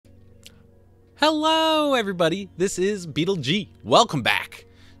Hello, everybody. This is BeetleG. Welcome back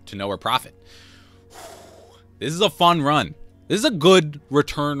to Nowhere Profit. This is a fun run. This is a good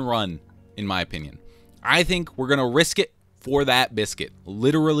return run, in my opinion. I think we're going to risk it for that biscuit.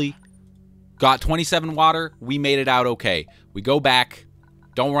 Literally got 27 water. We made it out okay. We go back.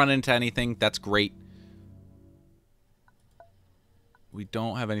 Don't run into anything. That's great. We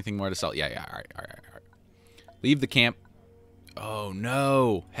don't have anything more to sell. Yeah. All right. Leave the camp. Oh,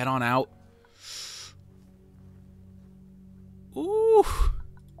 no. Head on out. Ooh.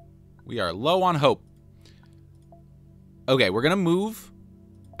 We are low on hope. Okay, we're going to move.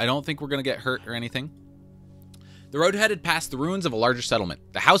 I don't think we're going to get hurt or anything. The road headed past the ruins of a larger settlement.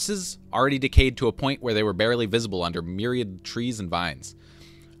 The houses already decayed to a point where they were barely visible under myriad trees and vines.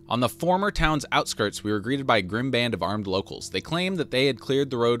 On the former town's outskirts, we were greeted by a grim band of armed locals. They claimed that they had cleared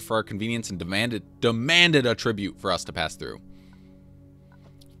the road for our convenience and demanded a tribute for us to pass through.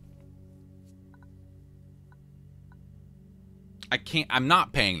 I'm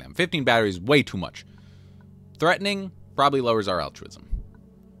not paying them. 15 batteries, way too much. Threatening probably lowers our altruism.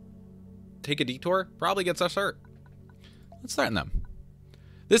 Take a detour probably gets us hurt. Let's threaten them.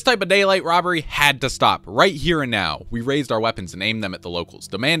 This type of daylight robbery had to stop right here and now. We raised our weapons and aimed them at the locals,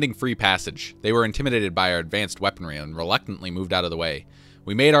 demanding free passage. They were intimidated by our advanced weaponry and reluctantly moved out of the way.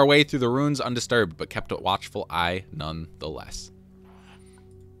 We made our way through the ruins undisturbed, but kept a watchful eye nonetheless.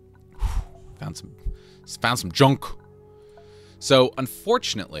 Found some junk. So,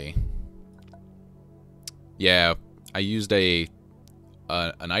 unfortunately, yeah, I used an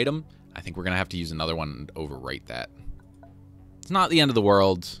item. I think we're going to have to use another one and overwrite that. It's not the end of the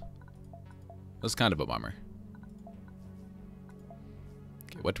world. It was kind of a bummer.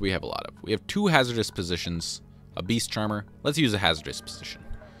 Okay, what do we have a lot of? We have 2 hazardous positions, a beast charmer. Let's use a hazardous position.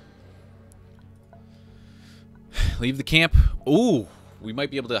 Leave the camp. Ooh, we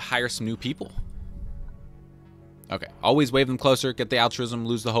might be able to hire some new people. Okay, always wave them closer, get the altruism,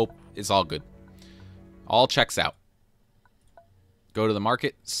 lose the hope. It's all good. All checks out. Go to the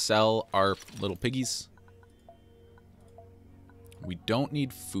market, sell our little piggies. We don't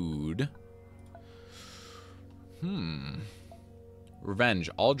need food. Revenge.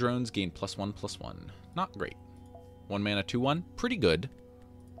 All drones gain +1/+1. Not great. 1 mana, 2/1. Pretty good.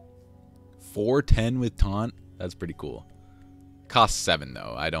 4/10 with taunt. That's pretty cool. Costs 7,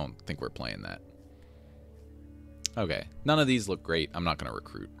 though. I don't think we're playing that. Okay, none of these look great. I'm not going to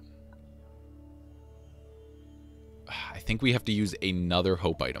recruit. I think we have to use another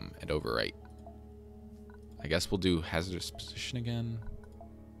hope item and overwrite. I guess we'll do hazardous position again.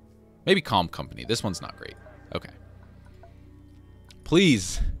 Maybe calm company. This one's not great. Okay.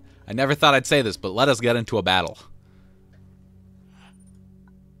 Please. I never thought I'd say this, but let us get into a battle.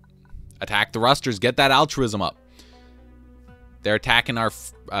 Attack the rusters. Get that altruism up. They're attacking our,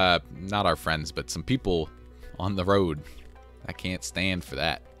 not our friends, but some people on the road. I can't stand for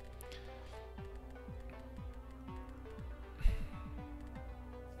that.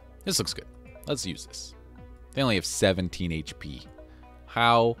 This looks good. Let's use this. They only have 17 HP.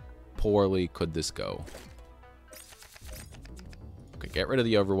 How poorly could this go? Okay, get rid of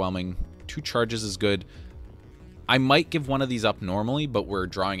the overwhelming. 2 charges is good. I might give one of these up normally, but we're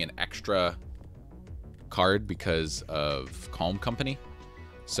drawing an extra card because of Calm Company.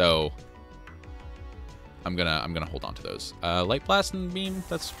 So I'm gonna hold on to those. Light blast and beam,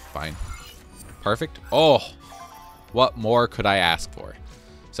 that's fine. Perfect. Oh, what more could I ask for?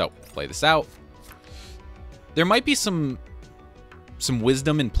 So play this out. There might be some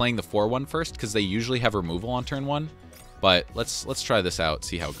wisdom in playing the 4/1 first, because they usually have removal on turn 1. But let's try this out,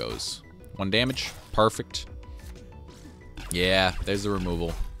 see how it goes. 1 damage, perfect. Yeah, there's the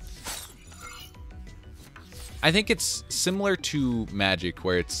removal. I think it's similar to Magic,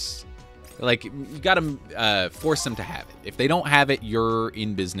 where it's like, you gotta force them to have it. If they don't have it, you're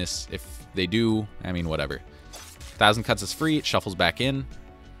in business. If they do, I mean, whatever. 1,000 cuts is free. It shuffles back in.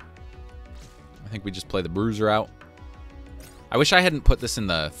 I think we just play the bruiser out. I wish I hadn't put this in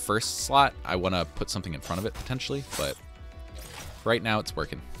the first slot. I want to put something in front of it, potentially. But right now, it's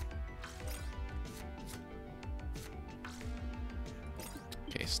working.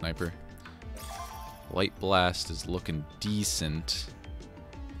 Okay, sniper. Light blast is looking decent.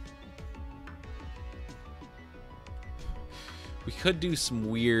 We could do some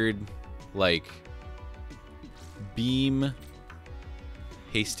weird, like, beam,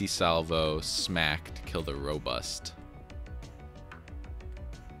 hasty salvo, smack to kill the robust.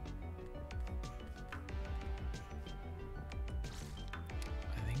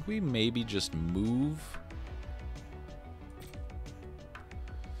 I think we maybe just move.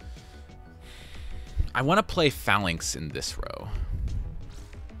 I want to play Phalanx in this row.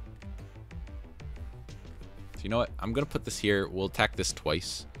 So you know what? I'm going to put this here. We'll attack this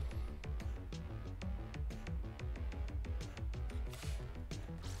twice.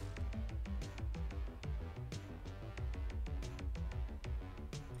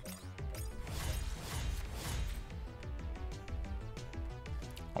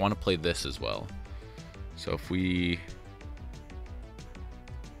 I want to play this as well. So if we...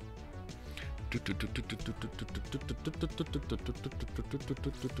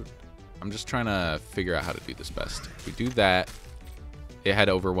 I'm just trying to figure out how to do this best. If we do that, it had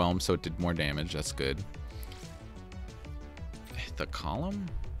overwhelm, so it did more damage. That's good. Hit the column?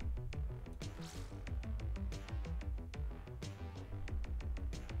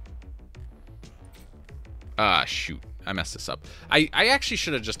 Ah, shoot. I messed this up. I actually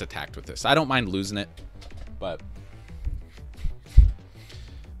should have just attacked with this. I don't mind losing it, but...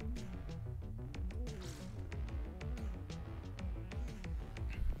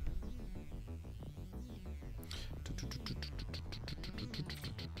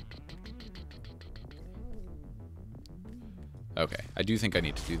 Okay, I do think I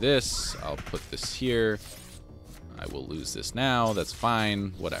need to do this. I'll put this here. I will lose this now. That's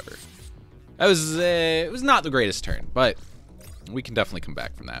fine. Whatever. That was, it was not the greatest turn, but we can definitely come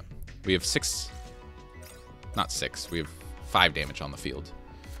back from that. We have 6, not 6, we have 5 damage on the field.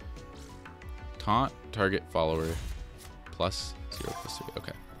 Taunt, target, follower, plus 0, plus 3,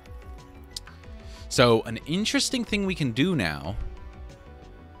 okay. So an interesting thing we can do now,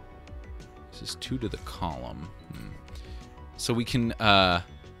 this is 2 to the column. So we can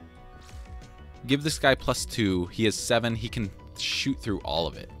give this guy plus 2, he has 7, he can shoot through all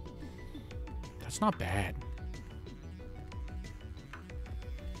of it. That's not bad.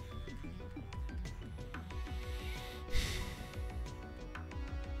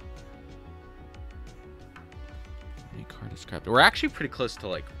 Any card is scrapped. We're actually pretty close to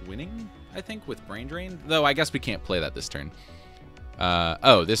like winning, I think, with Brain Drain. Though I guess we can't play that this turn.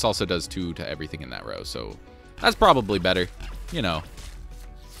 Oh, this also does 2 to everything in that row, so that's probably better. You know,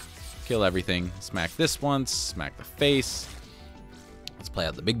 kill everything. Smack this once. Smack the face. Let's play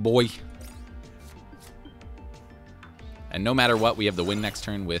out the big boy. And no matter what, we have the win next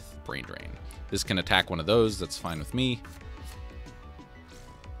turn with Brain Drain. This can attack one of those. That's fine with me.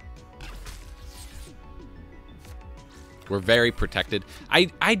 We're very protected. I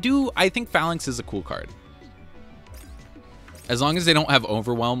think Phalanx is a cool card. As long as they don't have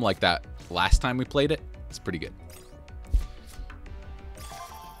Overwhelm like that last time we played it, it's pretty good.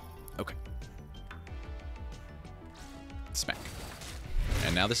 Okay. Smack.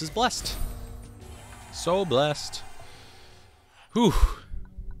 And now this is blessed. So blessed. Whew.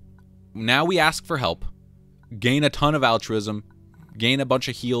 Now we ask for help. Gain a ton of altruism. Gain a bunch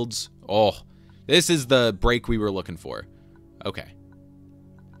of heals. Oh, this is the break we were looking for. Okay.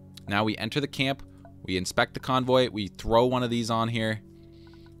 Now we enter the camp. We inspect the convoy. We throw one of these on here.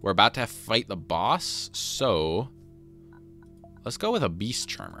 We're about to fight the boss. So let's go with a Beast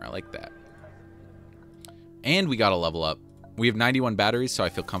Charmer. I like that. And we got to level up. We have 91 batteries, so I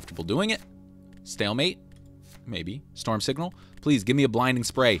feel comfortable doing it. Stalemate. Maybe. Storm Signal. Please give me a blinding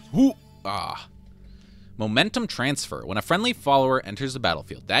spray. Ooh. Ah. Momentum Transfer. When a friendly follower enters the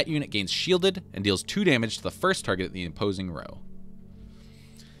battlefield, that unit gains shielded and deals 2 damage to the first target in the opposing row.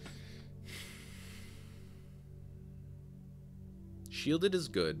 Shielded is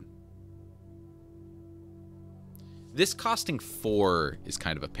good. This costing 4 is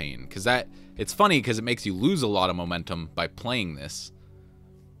kind of a pain, because it's funny because it makes you lose a lot of momentum by playing this.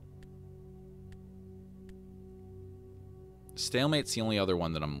 Stalemate's the only other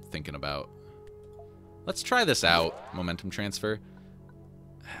one that I'm thinking about. Let's try this out, Momentum Transfer.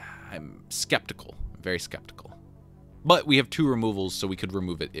 I'm skeptical, very skeptical. But we have 2 removals, so we could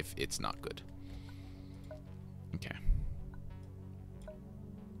remove it if it's not good. Okay.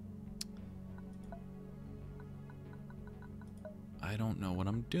 I don't know what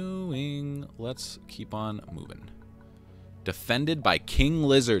I'm doing. Let's keep on moving. Defended by King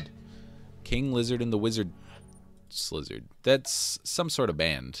Lizard. King Lizard and the Wizard Slizzard. That's some sort of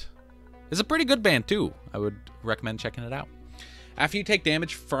band. It's a pretty good band too. I would recommend checking it out. After you take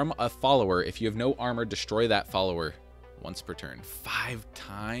damage from a follower, if you have no armor, destroy that follower once per turn. 5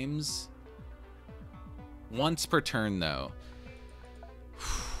 times? Once per turn though.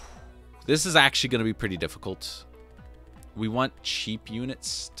 This is actually going to be pretty difficult. We want cheap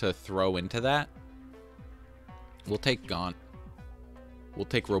units to throw into that. We'll take Gaunt. We'll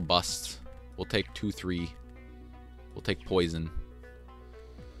take Robust. We'll take 2-3. We'll take Poison.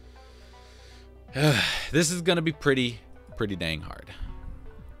 This is going to be pretty dang hard.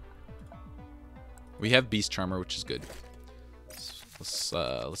 We have Beast Charmer, which is good.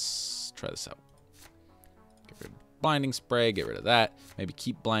 Let's try this out. Okay. blinding spray, get rid of that. Maybe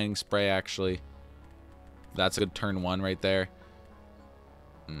keep blinding spray, actually. That's a good turn 1 right there.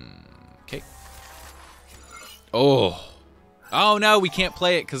 Okay. Oh. Oh, no, we can't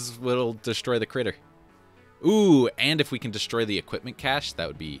play it because it'll destroy the critter. Ooh, and if we can destroy the equipment cache, that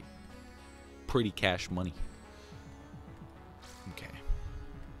would be pretty cash money. Okay.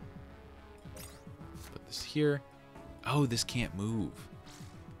 Put this here. Oh, this can't move.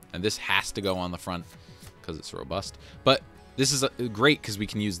 And this has to go on the front because it's robust. But this is great because we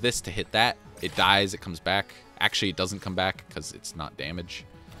can use this to hit that. It dies, it comes back. Actually, it doesn't come back because it's not damage.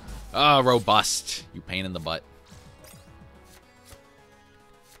 Oh, robust. You pain in the butt.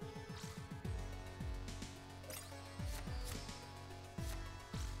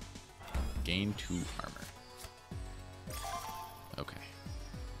 Gain 2 armor. Okay.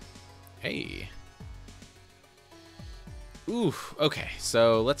 Hey. Oof. Okay,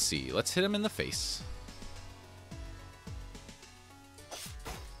 so let's see. Let's hit him in the face.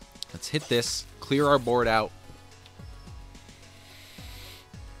 Let's hit this. Clear our board out.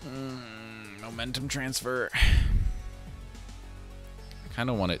 Momentum transfer. I kind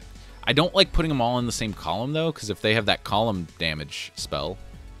of want it. I don't like putting them all in the same column, though, because if they have that column damage spell,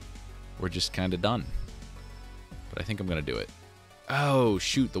 we're just kind of done. But I think I'm going to do it. Oh,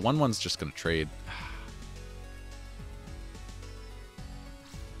 shoot. The 1/1's just going to trade.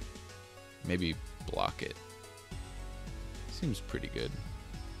 Maybe block it. Seems pretty good.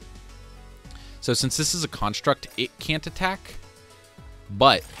 So since this is a construct, it can't attack.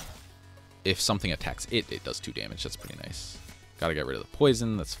 But if something attacks it, it does 2 damage. That's pretty nice. Gotta get rid of the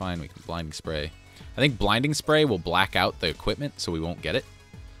poison. That's fine. We can blinding spray. I think blinding spray will black out the equipment so we won't get it.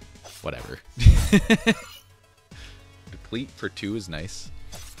 Whatever. Deplete for 2 is nice.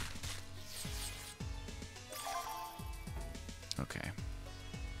 Okay.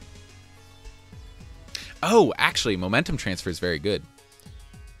 Oh, actually, momentum transfer is very good.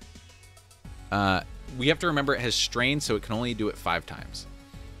 We have to remember it has strain, so it can only do it 5 times.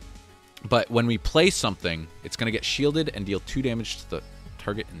 But when we play something, it's going to get shielded and deal 2 damage to the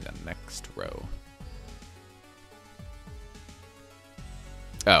target in the next row.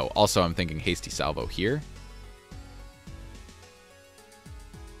 Oh, also I'm thinking hasty salvo here.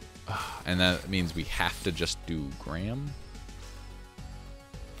 And that means we have to just do Graham.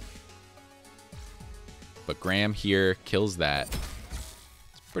 But Graham here kills that.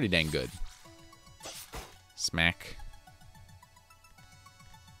 It's pretty dang good. Smack.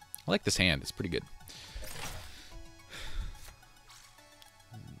 I like this hand. It's pretty good.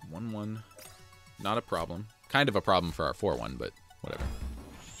 1/1. Not a problem. Kind of a problem for our 4/1, but whatever.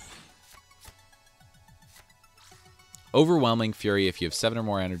 Overwhelming Fury. If you have 7 or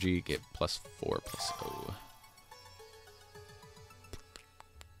more energy, get +4/+0.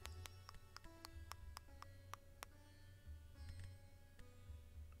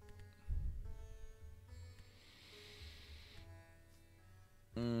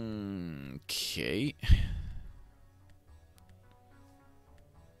 Okay.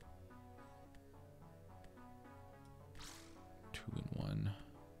 Two and one.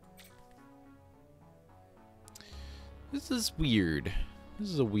 This is weird. This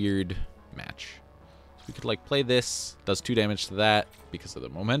is a weird match. So we could like play this. Does 2 damage to that because of the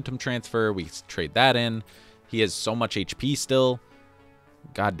momentum transfer. We trade that in. He has so much HP still.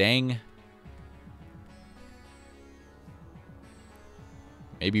 God dang.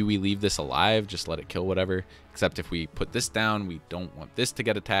 Maybe we leave this alive, just let it kill whatever. Except if we put this down, we don't want this to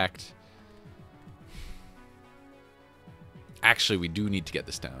get attacked. Actually, we do need to get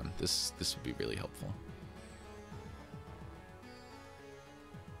this down. This would be really helpful.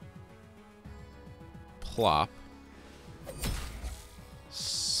 Plop.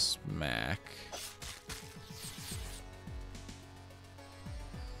 Smack.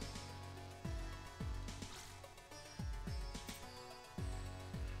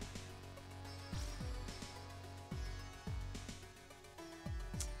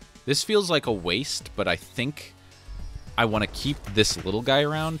 This feels like a waste, but I think I want to keep this little guy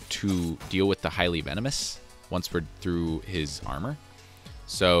around to deal with the highly venomous once we're through his armor.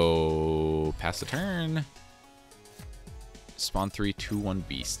 So, pass the turn. Spawn 3 2/1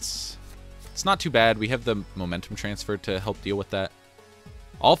 beasts. It's not too bad. We have the momentum transfer to help deal with that.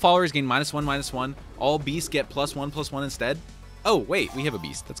 All followers gain -1/-1. All beasts get +1/+1 instead. Oh, wait, we have a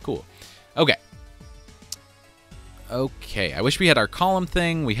beast. That's cool. Okay. Okay, I wish we had our column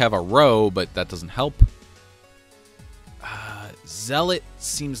thing. We have a row, but that doesn't help. Zealot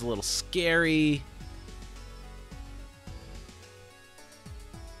seems a little scary.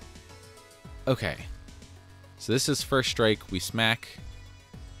 Okay. So this is first strike. We smack.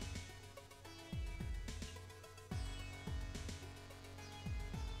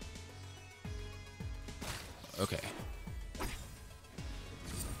 Okay.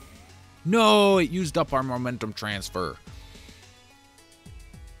 No, it used up our momentum transfer.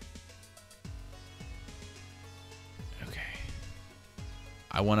 Okay.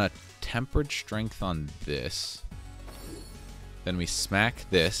 I want a tempered strength on this. Then we smack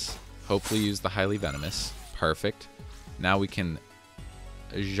this. Hopefully use the highly venomous. Perfect. Now we can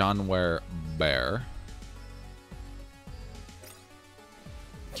Januar bear.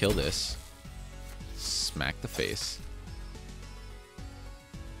 Kill this. Smack the face.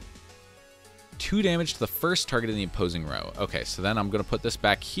 2 damage to the first target in the opposing row. Okay, so then I'm going to put this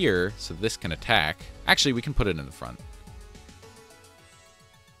back here so this can attack. Actually, we can put it in the front.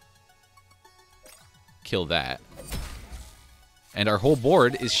 Kill that. And our whole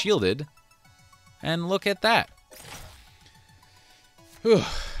board is shielded. And look at that. Whew.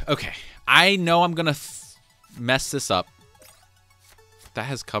 Okay. I know I'm going to mess this up. That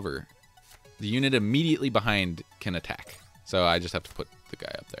has cover. The unit immediately behind can attack. So I just have to put the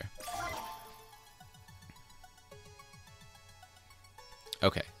guy up there.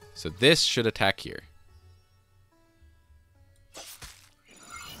 Okay. So this should attack here.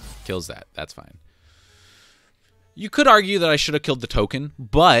 Kills that. That's fine. You could argue that I should have killed the token,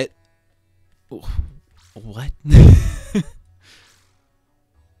 but... What?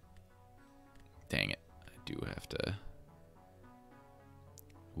 Dang it. I do have to...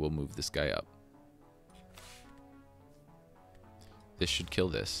 We'll move this guy up. This should kill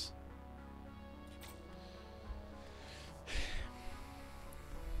this.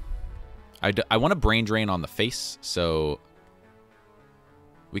 I want a brain drain on the face, so...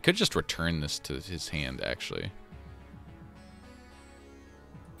 We could just return this to his hand, actually.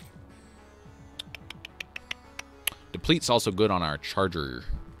 Deplete's also good on our charger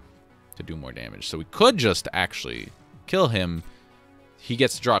to do more damage. So we could just actually kill him. He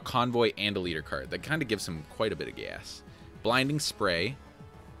gets to draw a convoy and a leader card. That kind of gives him quite a bit of gas. Blinding spray.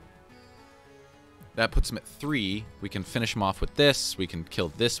 That puts him at 3. We can finish him off with this. We can kill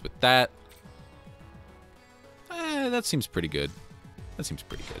this with that. That seems pretty good. That seems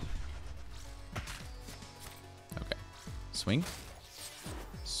pretty good. Okay. Swing.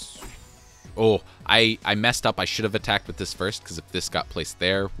 Oh, I messed up. I should have attacked with this first, because if this got placed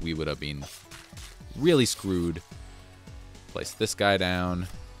there, we would have been really screwed. Place this guy down.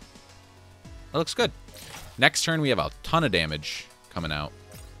 That looks good. Next turn, we have a ton of damage coming out.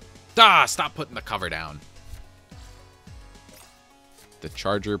 Ah, stop putting the cover down. The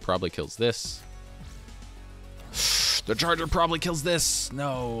charger probably kills this. The charger probably kills this.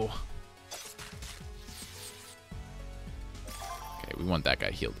 No. Okay, we want that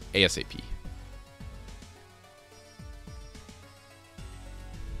guy healed ASAP.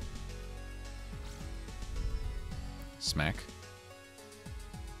 Smack.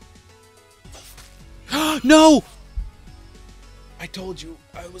 No! I told you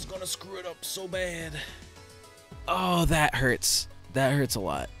I was gonna screw it up so bad. Oh, that hurts. That hurts a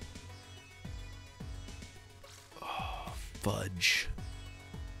lot. Oh, fudge.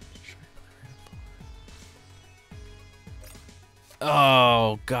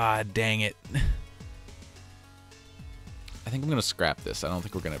 Oh, god dang it. I think I'm gonna scrap this. I don't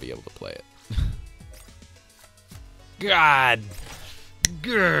think we're gonna be able to play it. God.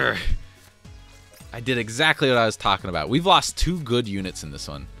 Grr. I did exactly what I was talking about. We've lost 2 good units in this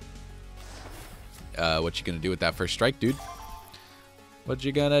one. What you gonna do with that first strike, dude? What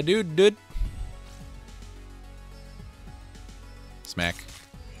you gonna do, dude? Smack.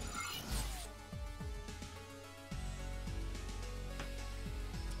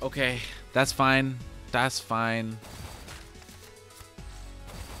 Okay, that's fine. That's fine.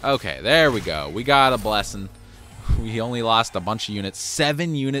 Okay, there we go. We got a blessing. We only lost a bunch of units.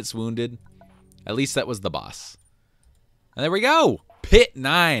 7 units wounded. At least that was the boss. And there we go. Pit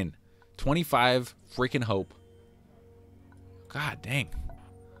 9. 25 freaking hope. God dang.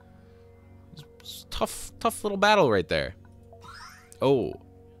 It's tough little battle right there. Oh.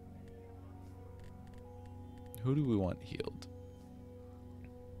 Who do we want healed?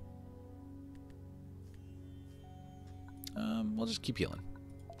 We'll just keep healing.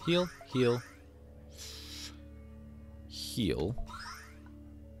 Heal, heal. Heal.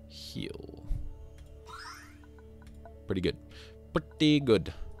 Heal. Pretty good. Pretty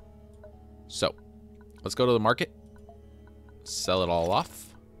good. So, let's go to the market. Sell it all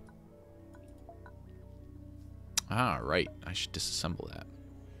off. Ah, right. I should disassemble that.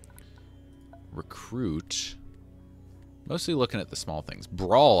 Recruit. Mostly looking at the small things.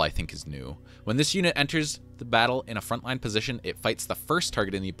 Brawl, I think, is new. When this unit enters the battle in a frontline position, it fights the first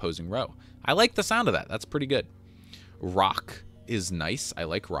target in the opposing row. I like the sound of that. That's pretty good. Rock is nice. I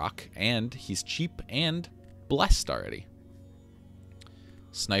like Rock. And he's cheap and blessed already.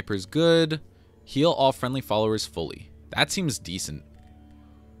 Sniper's good. Heal all friendly followers fully. That seems decent.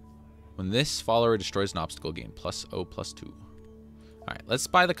 When this follower destroys an obstacle, gain +0/+2. Alright, let's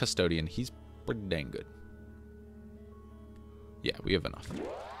buy the Custodian. He's pretty dang good. Yeah, we have enough.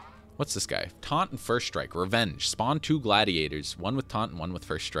 What's this guy? Taunt and First Strike. Revenge. Spawn 2 gladiators. One with Taunt and one with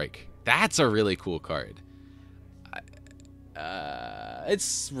First Strike. That's a really cool card.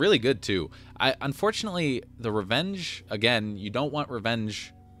 It's really good, too. Unfortunately, the Revenge, again, you don't want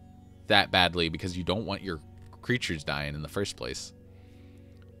Revenge that badly because you don't want your creatures dying in the first place.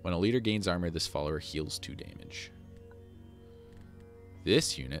 When a leader gains armor, this follower heals 2 damage.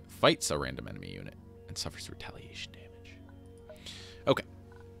 This unit fights a random enemy unit and suffers retaliation damage. Okay.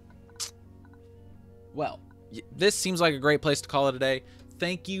 Well, this seems like a great place to call it a day.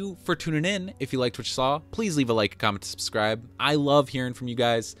 Thank you for tuning in. If you liked what you saw, please leave a like, comment, subscribe. I love hearing from you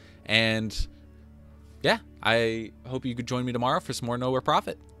guys. And yeah, I hope you could join me tomorrow for some more Nowhere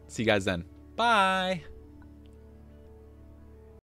Profit. See you guys then. Bye.